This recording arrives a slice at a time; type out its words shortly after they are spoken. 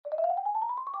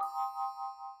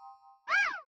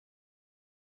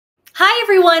Hi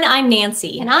everyone, I'm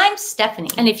Nancy. And I'm Stephanie.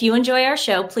 And if you enjoy our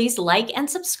show, please like and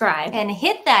subscribe. And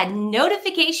hit that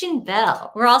notification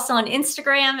bell. We're also on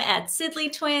Instagram at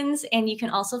TWiN, and you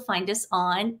can also find us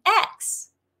on X,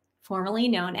 formerly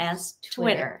known as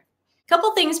Twitter.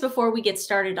 Couple things before we get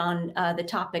started on the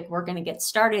topic we're going to get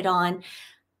started on.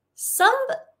 Some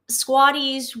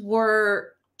squatties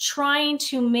were trying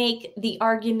to make the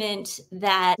argument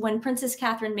that when Princess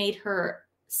Catherine made her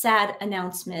sad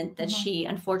announcement that she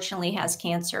unfortunately has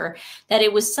cancer, that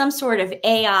it was some sort of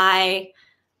AI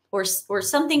or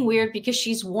something weird because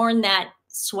she's worn that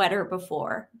sweater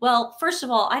before. Well, first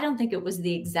of all, I don't think it was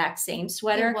the exact same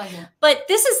sweater. It wasn't. But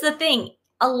this is the thing.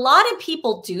 A lot of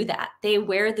people do that. They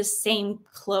wear the same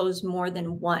clothes more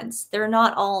than once. They're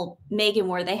not all Meghan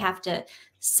where they have to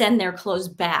send their clothes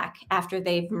back after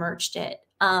they've merged it.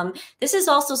 This is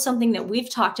also something that we've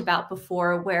talked about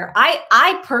before where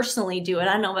I personally do it.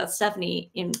 I don't know about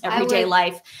Stephanie in everyday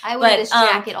life. I wear this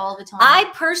jacket all the time. I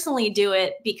personally do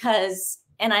it because,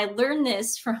 and I learned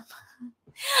this from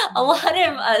a lot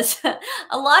of us,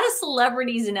 a lot of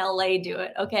celebrities in LA do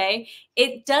it, okay?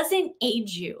 It doesn't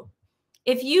age you.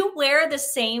 If you wear the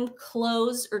same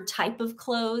clothes or type of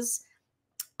clothes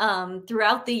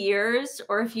throughout the years,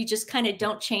 or if you just kind of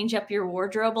don't change up your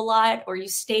wardrobe a lot, or you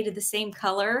stay to the same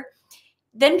color,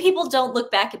 then people don't look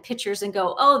back at pictures and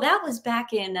go, oh, that was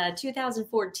back in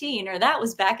 2014, or that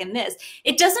was back in this.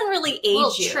 It doesn't really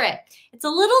age you. Trick. It's a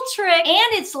little trick.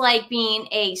 And it's like being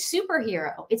a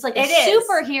superhero. It's like a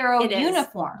superhero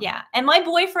uniform. Yeah. And my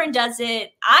boyfriend does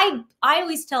it. I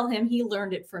always tell him he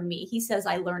learned it from me. He says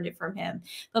I learned it from him.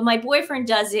 But my boyfriend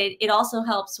does it. It also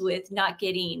helps with not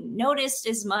getting noticed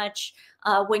as much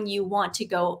when you want to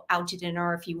go out to dinner,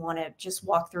 or if you want to just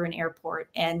walk through an airport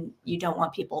and you don't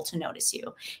want people to notice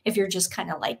you. If you're just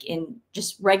kind of like in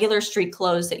just regular street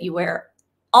clothes that you wear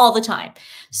all the time.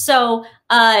 So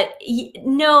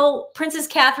no, Princess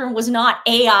Catherine was not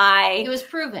AI. It was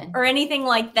proven. Or anything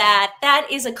like that. That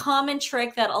is a common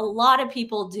trick that a lot of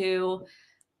people do.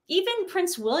 Even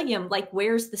Prince William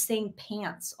wears the same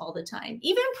pants all the time.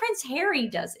 Even Prince Harry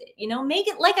does it. You know,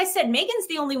 Meghan, like I said, Meghan's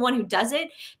the only one who does it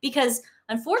because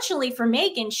unfortunately for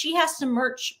Meghan, she has to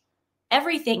merch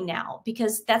everything now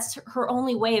because that's her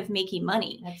only way of making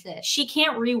money. That's it. She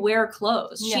can't rewear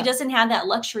clothes. Yeah. She doesn't have that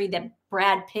luxury that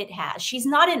Brad Pitt has. She's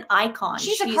not an icon.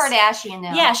 She's a Kardashian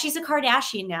now. Yeah, she's a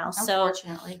Kardashian now.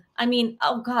 Unfortunately. So, I mean,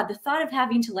 oh God, the thought of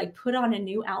having to put on a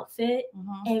new outfit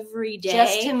every day.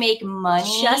 Just to make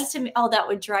money. Oh, that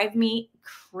would drive me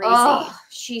crazy. Oh,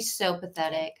 she's so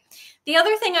pathetic. The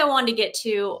other thing I wanted to get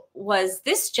to was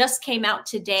this just came out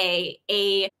today.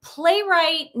 A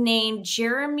playwright named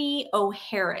Jeremy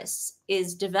O'Harris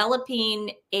is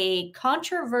developing a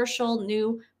controversial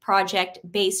new project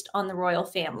based on the royal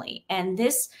family. And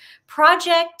this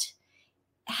project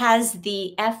has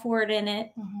the F word in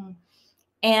it.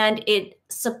 And it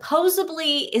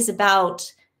supposedly is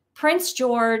about Prince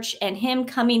George and him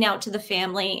coming out to the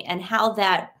family and how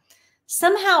that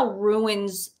somehow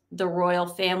ruins the royal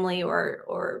family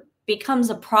or becomes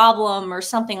a problem or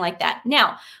something like that.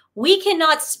 Now, we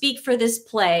cannot speak for this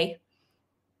play.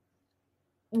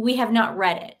 We have not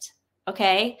read it,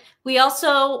 okay? We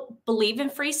also believe in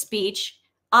free speech.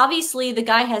 Obviously, the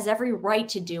guy has every right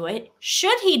to do it.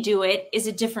 Should he do it is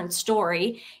a different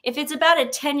story. If it's about a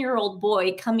 10-year-old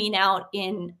boy coming out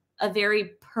in a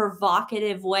very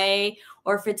provocative way,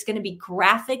 or if it's going to be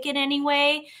graphic in any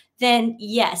way, then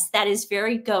yes, that is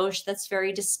very gauche. That's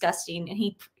very disgusting. And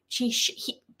he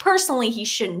personally, he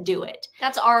shouldn't do it.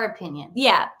 That's our opinion.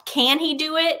 Yeah. Can he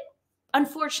do it?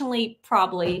 Unfortunately,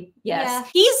 probably yes. Yeah.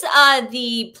 He's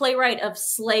the playwright of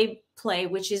Slave Play,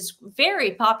 which is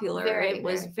very popular. It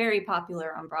was very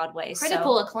popular on Broadway.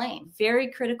 Critical acclaim.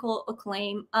 Very critical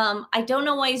acclaim. I don't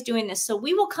know why he's doing this. So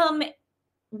we will come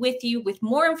with you with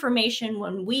more information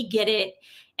when we get it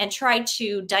and try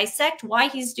to dissect why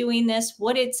he's doing this,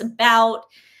 what it's about.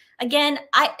 Again,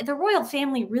 the royal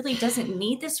family really doesn't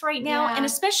need this right now. Yeah. And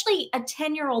especially a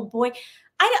 10-year-old boy.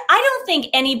 I don't think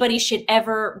anybody should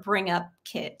ever bring up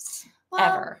kids. Well,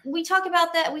 ever. We talked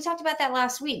about that. We talked about that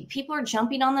last week. People are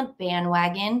jumping on the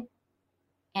bandwagon,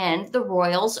 and the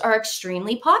royals are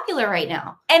extremely popular right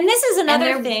now. And this is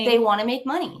another thing. They want to make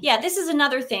money. Yeah, this is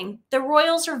another thing. The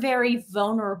royals are very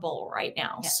vulnerable right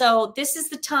now. Yes. So this is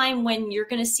the time when you're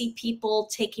going to see people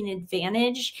taking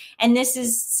advantage. And this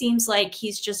seems like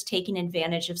he's just taking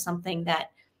advantage of something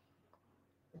that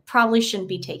probably shouldn't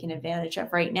be taken advantage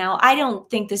of right now. I don't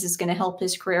think this is going to help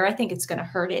his career. I think it's going to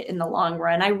hurt it in the long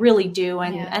run. I really do.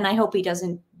 And I hope he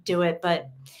doesn't do it, but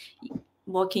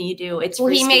what can you do? It's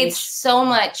he made so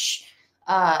much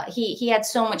he had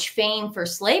so much fame for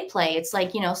slave play. It's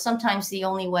like, you know, sometimes the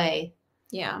only way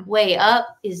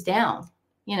up is down,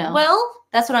 you know. Well,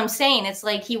 that's what I'm saying. It's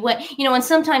like he went, you know, and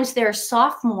sometimes their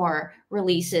sophomore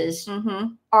releases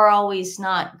are always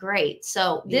not great.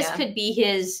 So this could be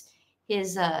his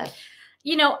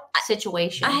you know,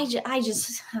 situation.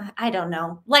 I don't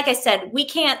know. Like I said, we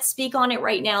can't speak on it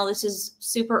right now. This is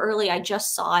super early. I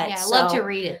just saw it. Yeah, I'd love to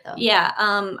read it though. Yeah.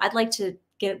 I'd like to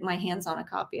get my hands on a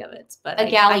copy of it, but a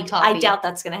galley copy. I doubt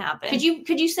that's going to happen.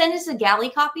 Could you send us a galley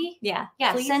copy? Yeah.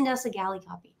 Yeah. Please. Send us a galley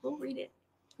copy. We'll read it.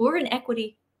 We're in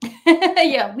equity.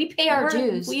 Yeah, we pay our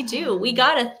dues. We do. We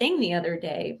got a thing the other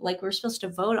day. Like we're supposed to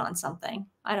vote on something.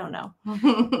 I don't know.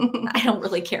 I don't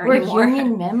really care anymore. We're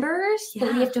union members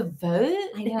that we have to vote.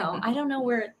 I know. I don't know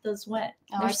where those went.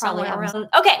 Oh, they're somewhere around.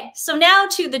 Okay, so now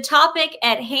to the topic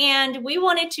at hand. We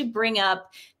wanted to bring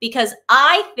up, because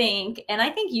I think, and I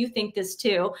think you think this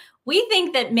too, we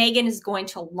think that Meghan is going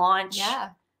to launch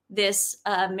this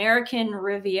American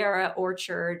Riviera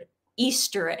Orchard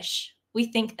Easterish. We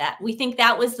think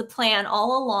that was the plan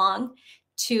all along,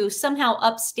 to somehow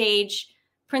upstage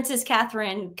Princess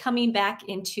Catherine coming back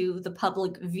into the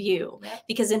public view.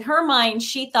 Because in her mind,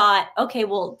 she thought, okay,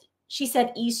 well, she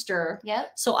said Easter.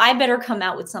 So I better come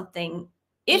out with something.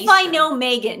 If I know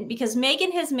Meghan, because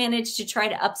Meghan has managed to try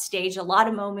to upstage a lot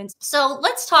of moments. So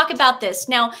let's talk about this.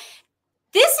 Now,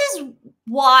 this is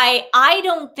why I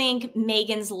don't think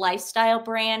Meghan's lifestyle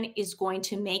brand is going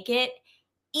to make it,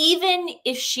 even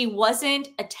if she wasn't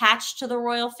attached to the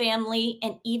royal family,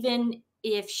 and even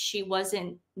if she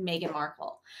wasn't Meghan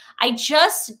Markle. I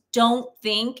just don't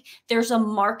think there's a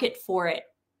market for it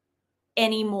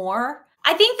anymore.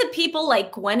 I think that people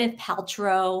like Gwyneth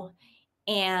Paltrow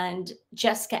and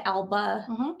Jessica Alba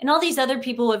and all these other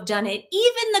people who have done it,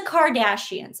 even the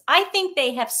Kardashians, I think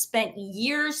they have spent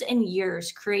years and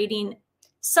years creating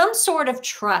some sort of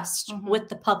trust with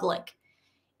the public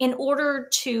in order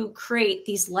to create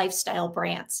these lifestyle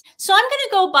brands. So I'm going to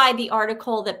go by the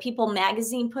article that People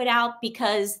Magazine put out,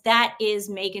 because that is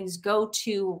Meghan's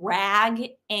go-to rag,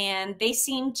 and they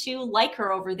seem to like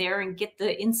her over there and get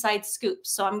the inside scoop.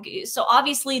 So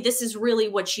obviously this is really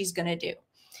what she's going to do.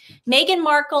 Meghan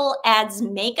Markle adds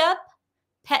makeup,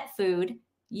 pet food,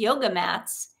 yoga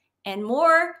mats, and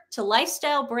more to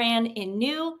lifestyle brand in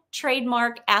new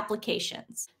trademark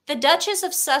applications. The Duchess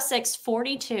of Sussex,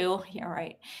 42,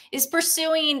 is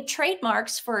pursuing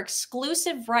trademarks for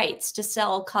exclusive rights to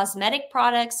sell cosmetic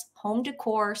products, home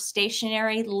decor,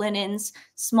 stationery, linens,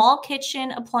 small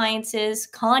kitchen appliances,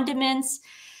 condiments,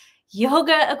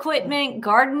 yoga equipment,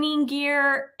 gardening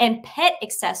gear, and pet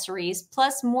accessories,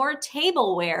 plus more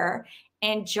tableware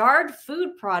and jarred food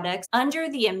products under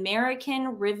the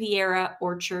American Riviera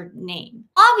Orchard name.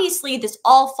 Obviously, this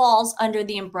all falls under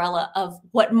the umbrella of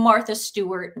what Martha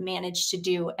Stewart managed to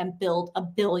do and build a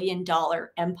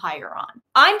billion-dollar empire on.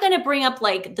 I'm going to bring up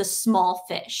like the small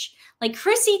fish. Like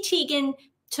Chrissy Teigen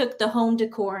took the home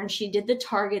decor and she did the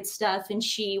Target stuff, and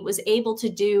she was able to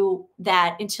do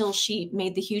that until she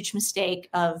made the huge mistake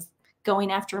of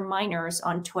going after minors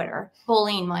on Twitter.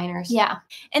 Bullying minors. Yeah.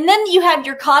 And then you have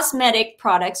your cosmetic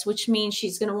products, which means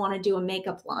she's going to want to do a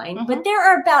makeup line. But there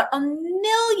are about 1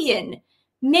 million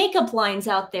makeup lines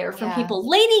out there from people.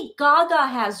 Lady Gaga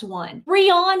has one.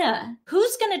 Rihanna.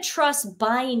 Who's going to trust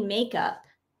buying makeup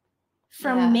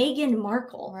from Meghan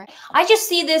Markle? Right. I just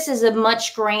see this as a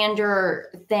much grander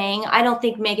thing. I don't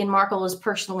think Meghan Markle is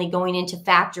personally going into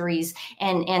factories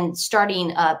and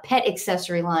starting a pet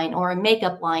accessory line or a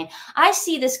makeup line. I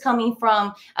see this coming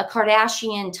from a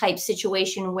Kardashian type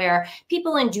situation where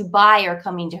people in Dubai are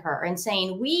coming to her and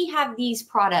saying, we have these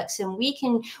products and we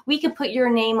can put your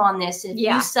name on this if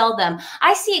you sell them.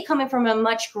 I see it coming from a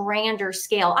much grander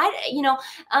scale.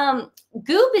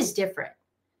 Goop is different.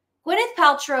 Gwyneth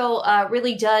Paltrow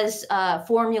really does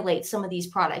formulate some of these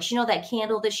products. You know, that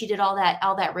candle that she did all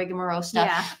that rigmarole stuff.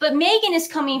 Yeah. But Meghan is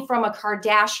coming from a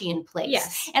Kardashian place.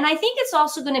 Yes. And I think it's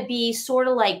also going to be sort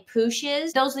of like Poosh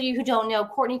is. Those of you who don't know,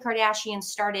 Kourtney Kardashian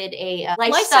started a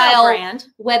lifestyle brand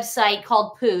website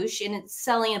called Poosh, and it's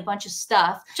selling a bunch of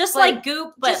stuff. Just like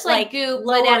Goop, but like Goop,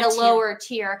 but at a lower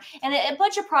tier. And a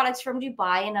bunch of products from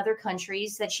Dubai and other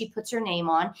countries that she puts her name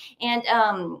on. And,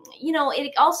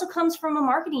 it also comes from a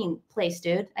marketing place,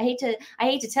 dude. I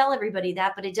hate to tell everybody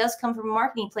that, but it does come from a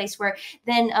marketing place where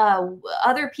then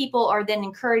other people are then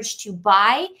encouraged to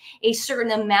buy a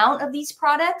certain amount of these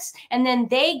products, and then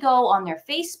they go on their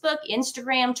Facebook,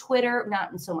 Instagram, Twitter,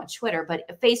 not so much Twitter, but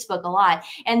Facebook a lot,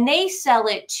 and they sell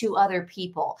it to other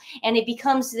people, and it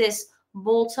becomes this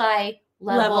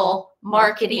multi-level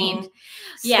marketing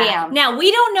scam. Now,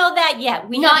 we don't know that yet.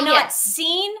 We have not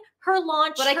seen her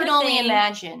launch. But I can only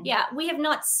imagine. Yeah, we have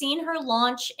not seen her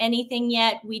launch anything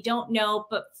yet. We don't know,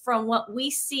 but from what we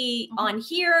see on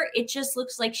here, it just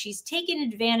looks like she's taken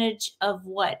advantage of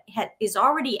what is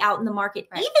already out in the market.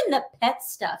 Right. Even the pet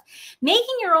stuff.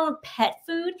 Making your own pet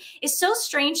food is so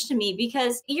strange to me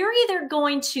because you're either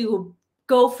going to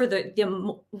go for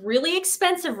the really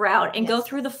expensive route and go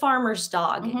through the farmer's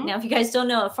dog. Now, if you guys don't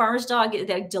know, a farmer's dog,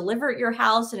 they deliver at your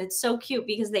house, and it's so cute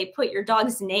because they put your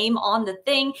dog's name on the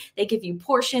thing. They give you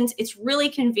portions. It's really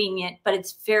convenient, but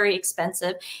it's very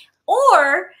expensive.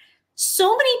 Or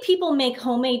so many people make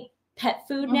homemade pet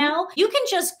food now. You can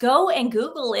just go and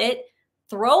Google it,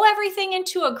 throw everything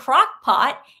into a crock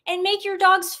pot, and make your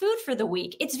dog's food for the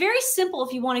week. It's very simple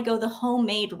if you want to go the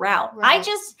homemade route. Right.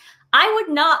 I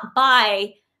would not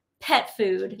buy pet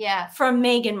food from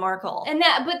Meghan Markle.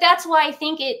 But that's why I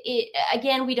think it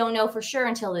again, we don't know for sure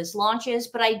until this launches,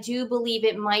 but I do believe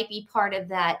it might be part of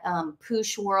that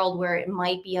poosh world where it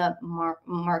might be a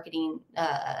marketing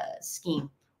scheme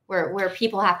where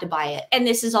people have to buy it. And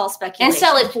this is all speculation. And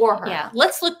sell it for her. Yeah.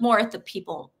 Let's look more at the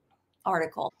People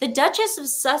article. The Duchess of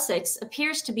Sussex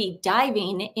appears to be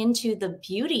diving into the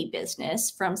beauty business,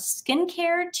 from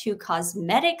skincare to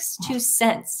cosmetics to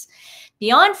scents.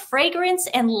 Beyond fragrance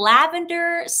and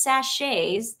lavender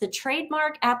sachets, the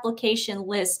trademark application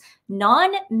lists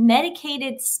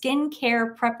non-medicated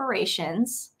skincare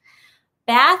preparations,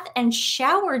 bath and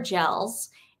shower gels,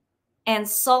 and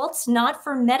salts not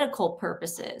for medical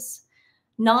purposes,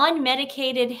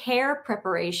 non-medicated hair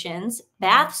preparations,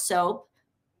 bath soap,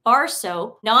 bar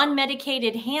soap,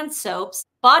 non-medicated hand soaps,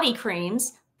 body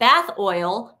creams, bath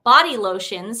oil, body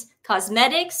lotions,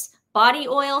 cosmetics, body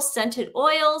oil, scented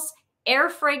oils, air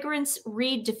fragrance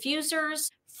reed diffusers,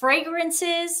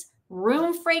 fragrances,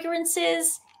 room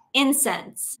fragrances,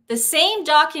 incense. The same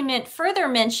document further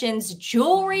mentions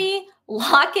jewelry,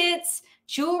 lockets,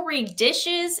 jewelry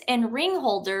dishes, and ring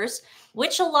holders,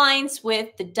 which aligns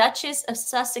with the Duchess of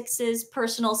Sussex's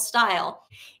personal style.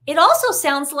 It also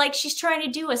sounds like she's trying to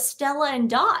do a Stella and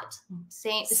Dot.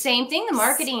 Same thing, the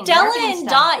marketing. Stella and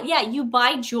Dot, yeah, you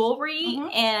buy jewelry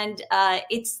and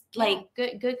it's like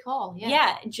good call.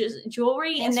 Yeah, just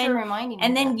jewelry. Thanks for reminding me.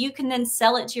 And then you can then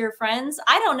sell it to your friends.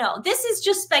 I don't know. This is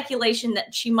just speculation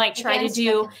that she might try to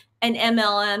do an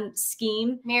MLM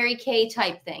scheme. Mary Kay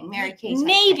type thing. Mary Kay type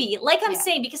Maybe. thing. Like I'm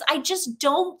saying, because I just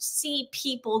don't see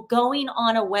people going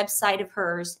on a website of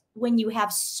hers when you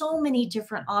have so many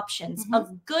different options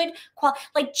of good quality.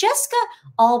 Like Jessica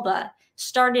Alba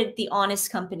started the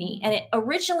Honest Company, and it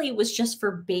originally was just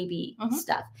for baby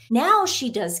stuff. Now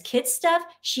she does kid stuff.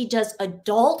 She does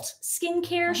adult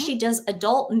skincare. She does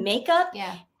adult makeup.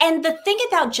 Yeah. And the thing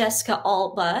about Jessica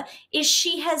Alba is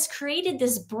she has created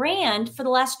this brand for the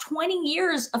last 20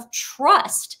 years of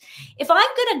trust. If I'm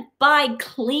going to buy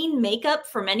clean makeup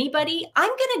from anybody, I'm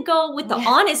going to go with the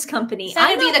Honest Company. It's not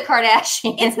going to be the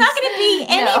Kardashians. It's not going to be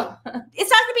any. No. It's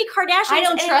not going to be Kardashians. I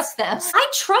don't trust them.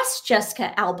 I trust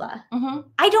Jessica Alba.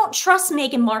 I don't trust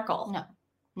Meghan Markle.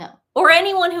 No. Or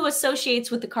anyone who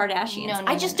associates with the Kardashians.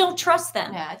 I just don't trust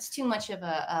them. Yeah, it's too much of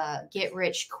a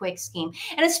get-rich-quick scheme.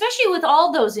 And especially with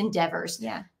all those endeavors.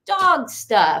 Yeah. Dog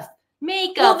stuff,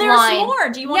 makeup Well, there's line. more.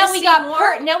 Do you want to see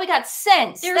more? Now we got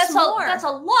scents. There's more. That's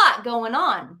a lot going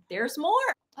on. There's more.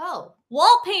 Oh.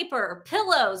 Wallpaper,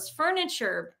 pillows,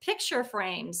 furniture, picture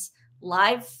frames,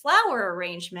 live flower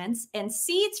arrangements, and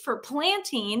seeds for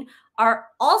planting are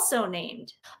also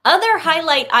named. Other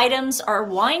highlight items are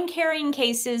wine carrying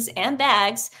cases and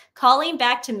bags, calling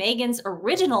back to Meghan's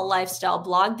original lifestyle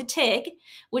blog, The Tig,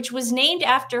 which was named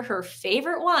after her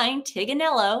favorite wine,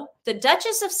 Tiganello. The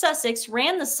Duchess of Sussex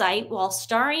ran the site while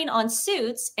starring on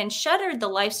Suits and shuttered the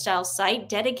lifestyle site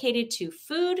dedicated to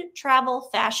food, travel,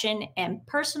 fashion, and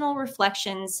personal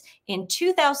reflections in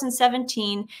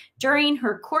 2017 during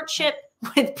her courtship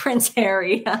with Prince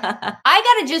Harry. I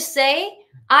gotta just say,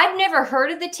 I've never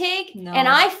heard of the Tig, and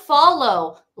I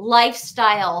follow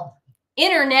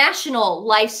international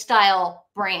lifestyle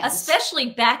brands.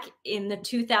 Especially back in the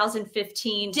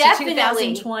 2015 Definitely. to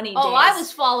 2020 days. Oh, I was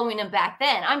following them back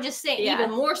then. I'm just saying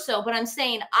even more so, but I'm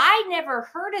saying I never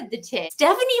heard of the Tig.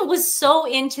 Stephanie was so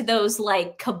into those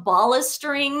like Kabbalah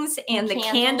strings and the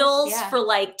candles for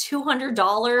like $200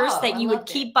 that you would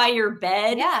keep by your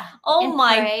bed. Yeah. Oh and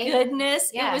my pray.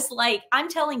 goodness. Yeah. It was like, I'm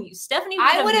telling you, Stephanie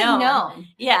would have known.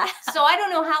 Yeah. So I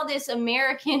don't know how this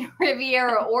American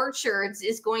Riviera Orchards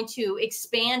is going to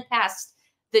expand past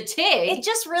the Tig. It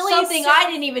just really something I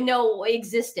didn't even know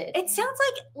existed. It sounds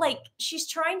like she's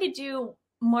trying to do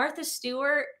Martha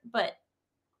Stewart, but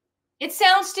it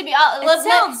sounds to me.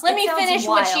 Let me finish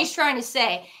what she's trying to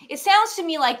say. It sounds to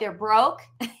me like they're broke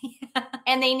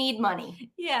and they need money.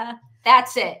 Yeah,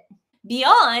 that's it.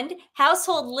 Beyond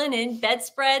household linen,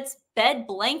 bedspreads, bed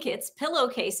blankets,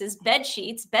 pillowcases, bed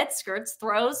sheets, bed skirts,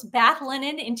 throws, bath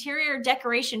linen, interior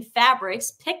decoration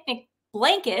fabrics, picnic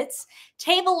blankets,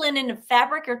 table linen of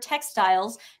fabric or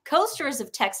textiles, coasters of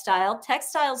textile,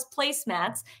 textiles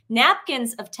placemats,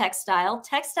 napkins of textile,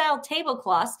 textile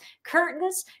tablecloths,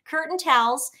 curtains, curtain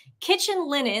towels, kitchen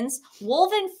linens,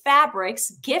 woven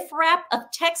fabrics, gift wrap of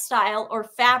textile or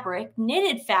fabric,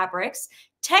 knitted fabrics,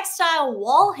 textile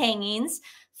wall hangings,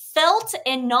 felt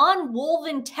and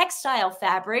non-woven textile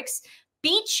fabrics,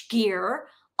 beach gear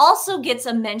also gets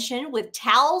a mention with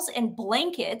towels and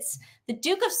blankets. The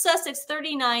Duke of Sussex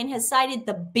 39 has cited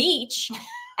the beach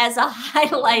as a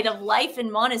highlight of life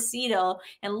in Montecito,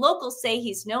 and locals say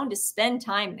he's known to spend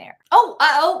time there.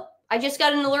 Oh, I just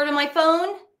got an alert on my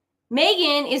phone.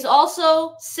 Meghan is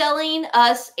also selling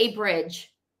us a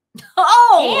bridge.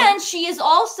 Oh! And she is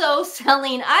also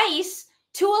selling ice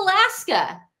to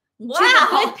Alaska. Wow. To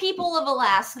the good people of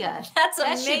Alaska. That's that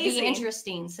amazing. That should be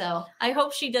interesting. So I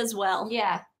hope she does well.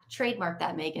 Yeah. Trademark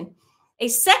that, Meghan. A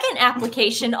second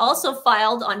application also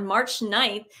filed on March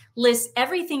 9th lists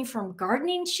everything from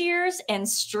gardening shears and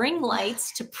string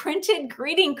lights to printed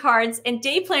greeting cards and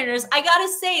day planners. I gotta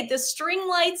say, the string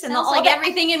lights and all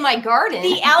everything in my garden,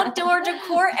 the outdoor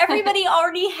decor, everybody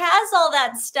already has all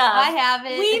that stuff. I have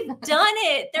it. We've done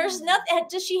it. There's nothing.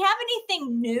 Does she have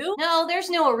anything new? No, there's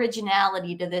no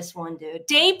originality to this one, dude.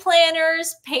 Day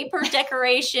planners, paper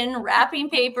decoration, wrapping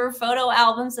paper, photo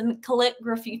albums, and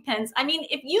calligraphy pens. I mean,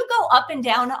 if you go up and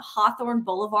down Hawthorne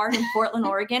Boulevard in Portland,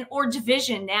 Oregon, or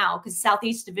Division now, because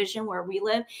Southeast Division where we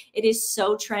live, it is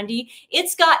so trendy.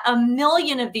 It's got a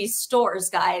million of these stores,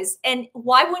 guys. And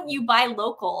why wouldn't you buy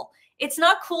local? It's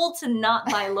not cool to not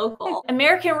buy local.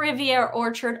 American Riviera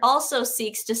Orchard also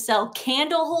seeks to sell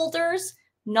candle holders,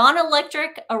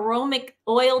 non-electric aromatic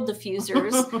oil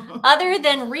diffusers, other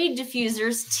than reed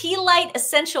diffusers, tea light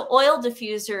essential oil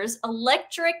diffusers,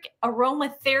 electric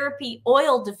aromatherapy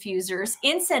oil diffusers,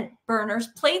 incense burners,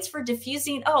 plates for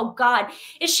diffusing. Oh God,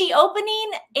 is she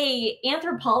opening a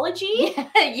Anthropologie?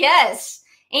 Yes.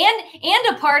 And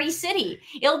a Party City.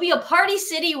 It'll be a Party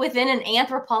City within an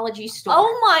Anthropologie store.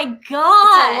 Oh my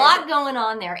God. It's a lot going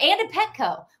on there. And a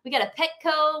Petco. We got a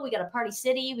Petco, we got a Party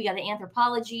City, we got an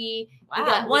Anthropologie.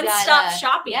 Wow. One-stop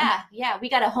shopping. Yeah. We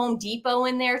got a Home Depot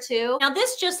in there too. Now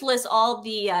this just lists all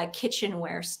the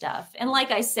kitchenware stuff. And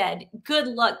like I said, good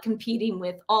luck competing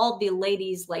with all the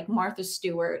ladies like Martha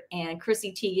Stewart and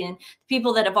Chrissy Teigen,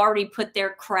 people that have already put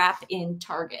their crap in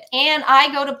Target. And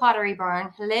I go to Pottery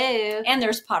Barn. Hello. And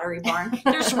there's Pottery Barn.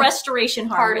 There's Restoration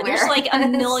Hardware. There's like a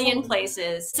million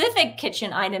places. Specific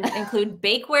kitchen items include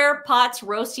bakeware, pots,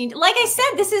 roasting. Like I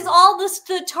said, this is all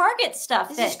the Target stuff.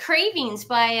 This is Cravings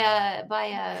by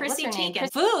Chrissy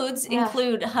Teigen. Foods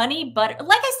include honey, butter.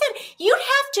 Like I said, you'd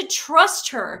have to trust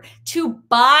her to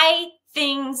buy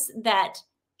things that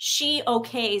she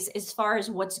okays as far as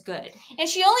what's good. And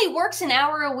she only works an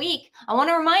hour a week. I want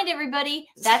to remind everybody,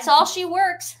 that's all she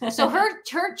works. So her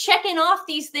checking off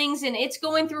these things and it's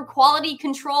going through quality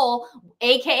control,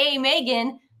 aka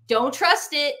Meghan. Don't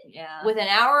trust it with an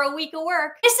hour a week of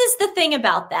work. This is the thing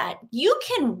about that. You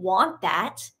can want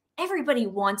that. Everybody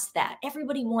wants that.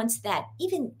 Everybody wants that.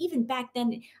 Even back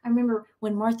then, I remember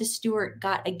when Martha Stewart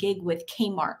got a gig with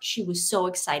Kmart, she was so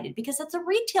excited because that's a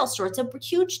retail store. It's a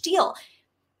huge deal.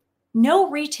 No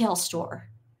retail store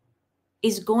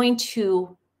is going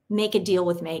to make a deal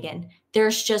with Meghan.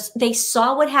 They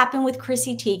saw what happened with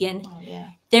Chrissy Teigen. Oh, yeah.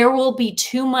 There will be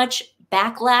too much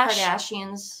backlash.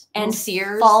 Kardashians and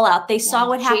Sears. Fallout. They saw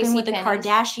what happened with the JCPenney's.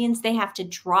 Kardashians. They have to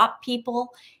drop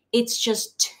people. It's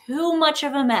just too much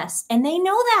of a mess. And they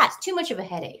know that. It's too much of a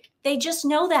headache. They just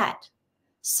know that.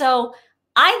 So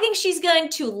I think she's going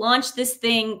to launch this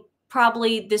thing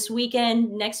probably this weekend,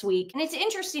 next week. And it's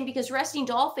interesting because Resting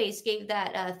Dollface gave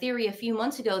that theory a few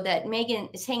months ago that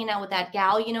Meghan is hanging out with that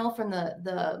gal, from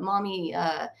the mommy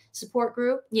support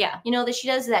group. Yeah. That she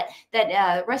does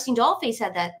that Resting Dollface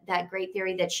had that great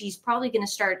theory that she's probably going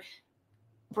to start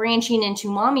branching into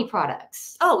mommy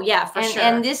products. Oh yeah, for sure.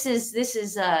 And this is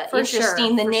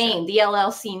interesting. The name, the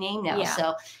LLC name now. Yeah.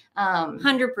 So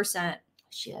 100%.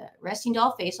 Resting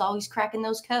Dollface always cracking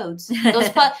those codes.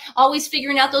 Always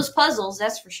figuring out those puzzles,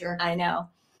 that's for sure. I know.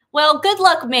 Well, good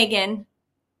luck, Meghan.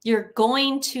 You're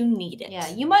going to need it. Yeah,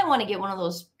 you might want to get one of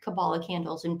those Kabbalah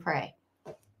candles and pray.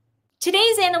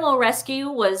 Today's animal rescue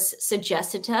was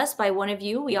suggested to us by one of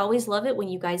you. We always love it when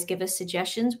you guys give us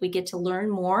suggestions. We get to learn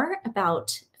more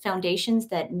about foundations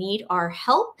that need our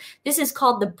help. This is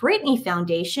called the Brittany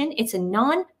Foundation. It's a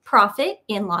nonprofit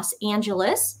in Los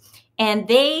Angeles. and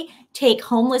they take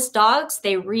homeless dogs,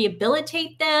 they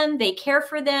rehabilitate them, they care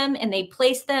for them, and they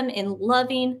place them in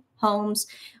loving homes.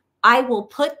 I will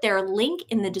put their link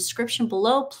in the description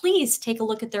below. Please take a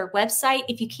look at their website.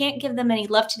 If you can't give them any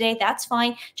love today, that's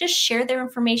fine. Just share their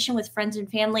information with friends and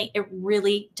family. It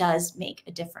really does make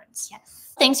a difference.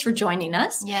 Yes. Thanks for joining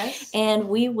us. Yes. And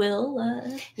we will.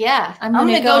 I'm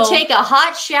going to go take a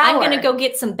hot shower. I'm going to go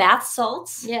get some bath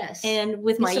salts. Yes. And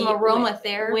with some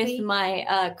aromatherapy. With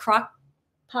my crock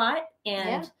pot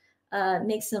and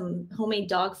make some homemade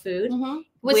dog food.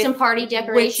 With some party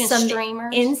decoration, some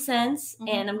streamers, incense,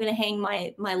 and I'm going to hang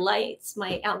my lights,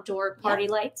 my outdoor party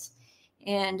lights,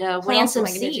 and what else am I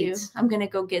going to do? I'm going to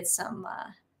go get some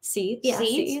seeds. Yeah,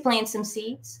 seeds. Plant some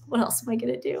seeds. What else am I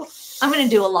going to do? I'm going to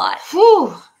do a lot.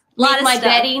 Whew. Lot of my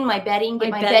stuff. Get my bedding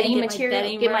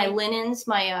material. Get my linens,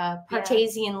 my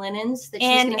Partesian linens that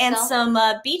she's going to sell. And some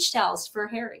beach towels for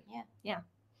Harry. Yeah.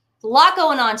 A lot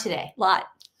going on today. A lot.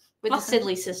 With the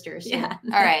Sidley sisters. Yeah.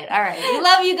 All right. We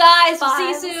love you guys. Bye.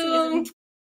 We'll see you soon.